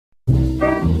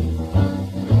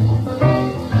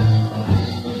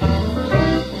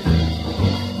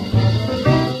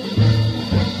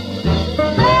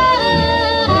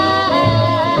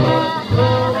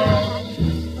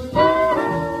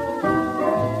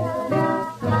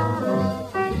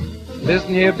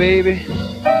Listen here, baby,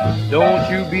 don't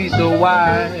you be so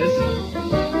wise.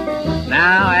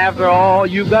 Now, after all,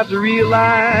 you've got to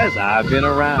realize I've been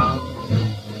around.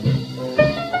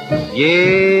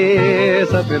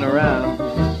 Yes, I've been around.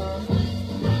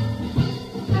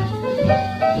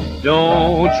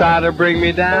 Don't try to bring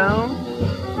me down,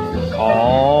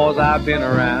 'cause I've been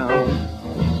around.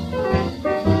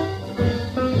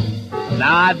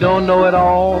 Now, I don't know it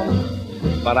all,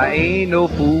 but I ain't no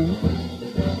fool.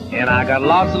 And I got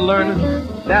lots of learning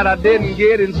that I didn't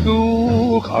get in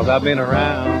school, 'cause I've been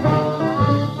around.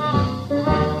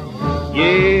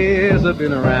 Yes, I've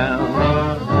been around.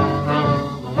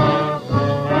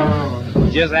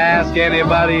 Just ask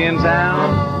anybody in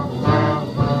town,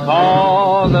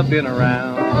 'cause I've been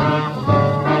around.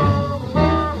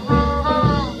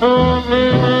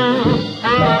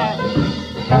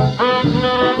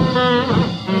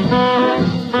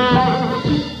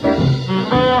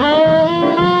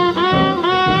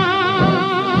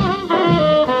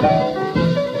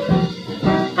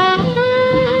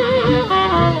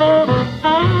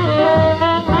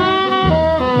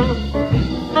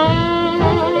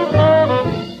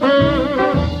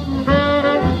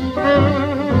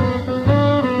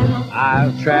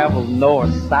 I've traveled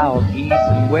north, south, east,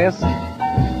 and west.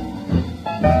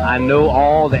 I know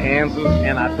all the answers,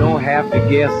 and I don't have to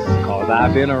guess, 'cause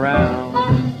I've been around.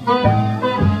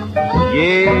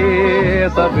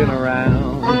 Yes, I've been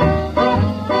around.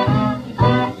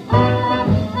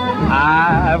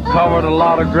 I've covered a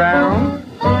lot of ground,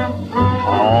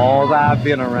 'cause I've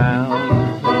been around.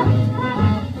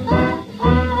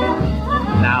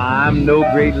 Now, I'm no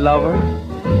great lover,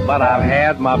 but I've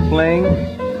had my fling.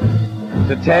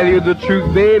 To tell you the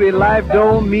truth, baby, life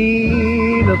don't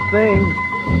mean a thing.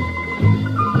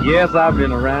 Yes, I've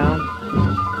been around.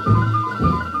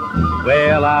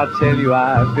 Well, I'll tell you,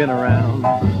 I've been around.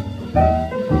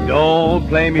 Don't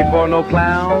play me for no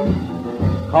clown,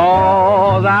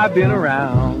 'cause I've been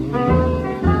around.